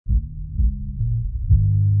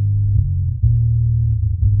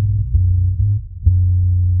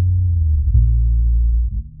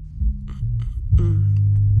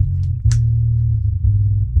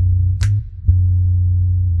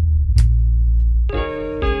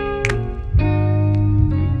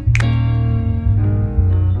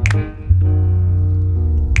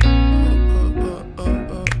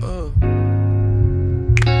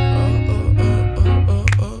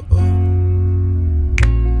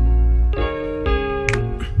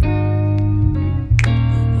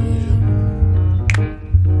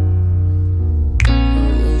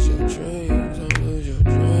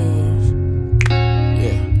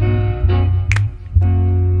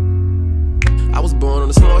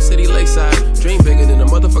Falls City Lakeside. Dream bigger than a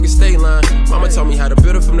motherfucking state line. Mama taught me how to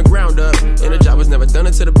build it from the ground up, and the job was never done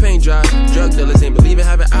until the paint dry. Drug dealers ain't believe in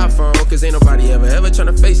having iPhone, cause ain't nobody ever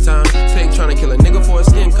tryna FaceTime. Pig tryna kill a nigga for his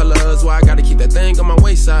skin color, that's why I gotta keep that thing on my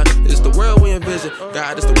waist side. It's the world we envision,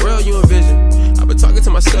 God, it's the world you envision. I've been talking to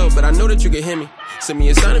myself, but I know that you can hear me. Send me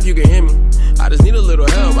a sign if you can hear me. I just need a little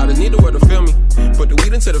help, I just need the word to feel me. Put the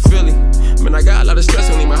weed into the Philly. Man, I got a lot of stress,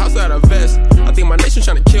 I leave my house without a vest. I think my nation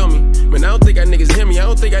tryna kill me. Man, I don't think that niggas hear me, I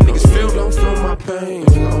don't think that niggas feel me. Don't feel my pain,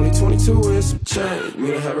 nigga, only 22 is some change.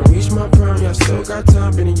 Me, I haven't reached my prime, yeah, I still got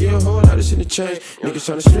time. Been a year, a whole lot of shit to change. Niggas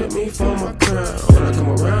tryna strip me from my crown. When I come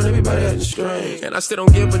around, everybody acting strange. And I still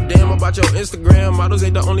don't give a damn about your Instagram. Models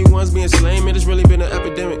ain't the only ones being slain, man, it's really been an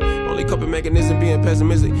epidemic. Only coping mechanism being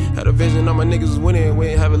pessimistic. Had a vision, all my niggas was winning, we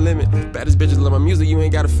ain't have a limit. Baddest bitches love my music, you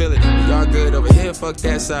ain't gotta feel it. We all good over here, fuck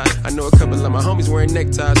that side. I know a couple of my homies wearing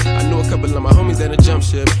neckties. I know a couple of my homies that a jump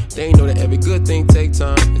ship. They ain't know that every good thing take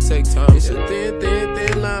time. It take time. It's a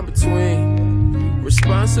thin line between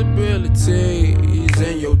responsibilities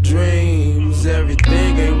and your dreams.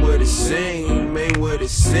 Everything ain't what it seems, ain't what it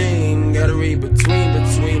seems. Gotta read between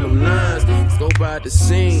them lines. Scope out the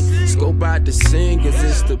scene, cause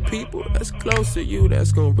it's the people that's close to you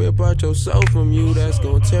that's gonna rip out your soul from you, that's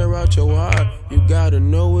gonna tear out your heart. You gotta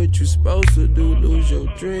know what you supposed to do. Lose your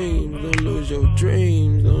dreams, don't lose your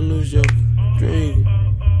dreams, don't lose your dreams.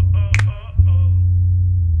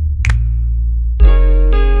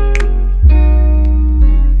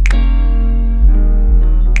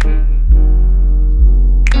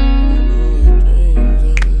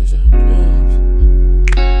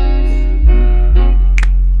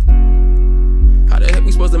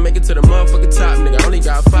 To the motherfucking top, nigga. I only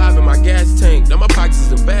got 5 in my gas tank. Now my pockets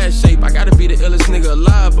is in bad shape. I gotta be the illest nigga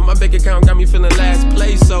alive, but my bank account got me feeling last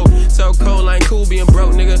place. So cold, I ain't cool being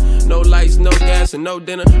broke, nigga. No lights, no gas, and no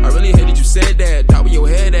dinner. I really hate that you said that. Dog where your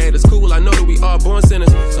head at. It's cool, I know that we all born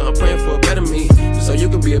sinners. So I'm praying for a better me, so you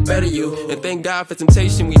can be a better you. And thank God for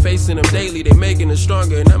temptation, we facing them daily. They making us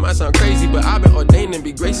stronger, and that might sound crazy, but I've been ordained to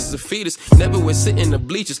be gracious of fetus. Never would sit in the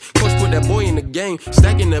bleachers. Coach put that boy in the game,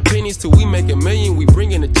 stacking the pennies till we make a million. We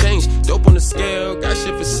bringing the change. Dope on the scale, got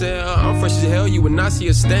shit for sale. I'm fresh as hell, you would not see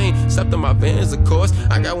a stain. Except on my Vans, of course.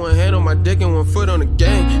 I got one hand on my dick and one foot on the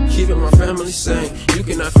game. Keeping my family sane. You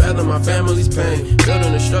cannot fathom my family's pain.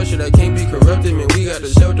 Building a structure that can't be corrupted. Man, we got the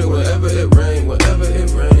shelter wherever it rains. Wherever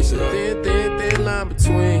it rains. A thin line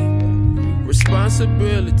between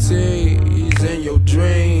responsibilities and your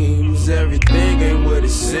dreams. Everything ain't what it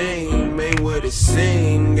seems, ain't what it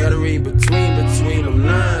seems. Gotta read between them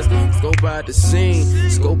lines. Scope out the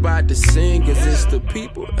scene, cause it's the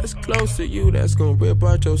people that's close to you that's gonna rip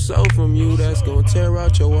out your soul from you, that's gonna tear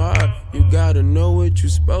out your heart. You gotta know what you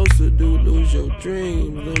supposed to do. Lose your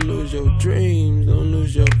dreams, don't lose your dreams, don't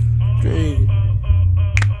lose your dreams.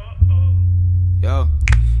 Yo,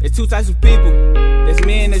 it's 2 types of people. That's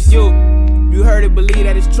me and that's you. You heard it, believe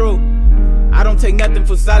that it's true. I don't take nothing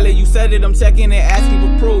for solid. You said it, I'm checking it, asking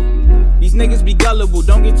for proof. These niggas be gullible,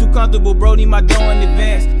 don't get too comfortable, bro, need my dough in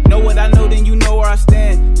advance. Know what I know, then you know where I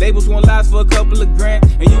stand. Labels won't last for a couple of grand,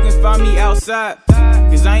 and you can find me outside,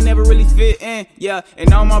 cause I ain't never really fit in, yeah.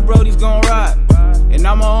 And all my brodies gon' ride, and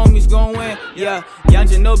all my homies gon' win, yeah. Young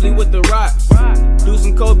Ginobili with the rock, do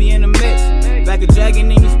some Kobe in the mix. Like a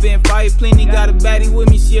dragon in me, spitting fire plenty. Got a baddie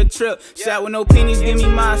with me, she a trip. Shot with no pennies, give me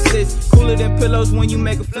my assist. Cooler than pillows when you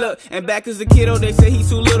make a flip. And back as a kiddo, they say he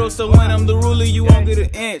too little, so when I'm the ruler, you won't get an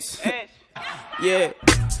inch. Yeah.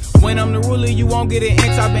 When I'm the ruler, you won't get an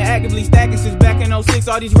inch. I've been actively stacking since back in 06.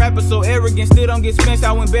 All these rappers so arrogant, still don't get spent.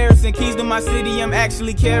 How embarrassing. Keys to my city, I'm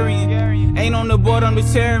actually carrying. Ain't on the board, I'm the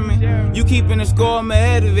chairman. You keeping the score, I'm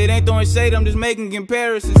ahead of it. Ain't throwing shade, I'm just making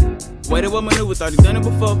comparisons. Waited what maneuver, thought he done it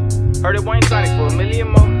before. Heard it Wayne Sonic for $1 million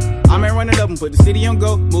more. I'm in running up and put the city on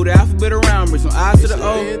go. Move the alphabet around, bring some eyes to the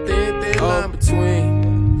O. Thin line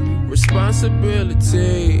between responsibilities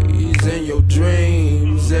and your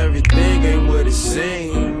dreams. Everything ain't what it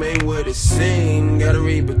seems, ain't what it seems. Gotta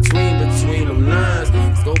read between them lines.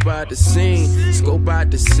 Scope out the scene,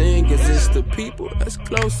 cause it's the people that's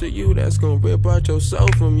close to you that's gonna rip out your soul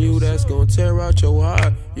from you, that's gonna tear out your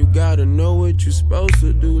heart. You gotta know what you supposed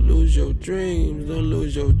to do. Lose your dreams, don't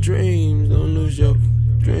lose your dreams, don't lose your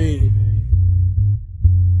dreams.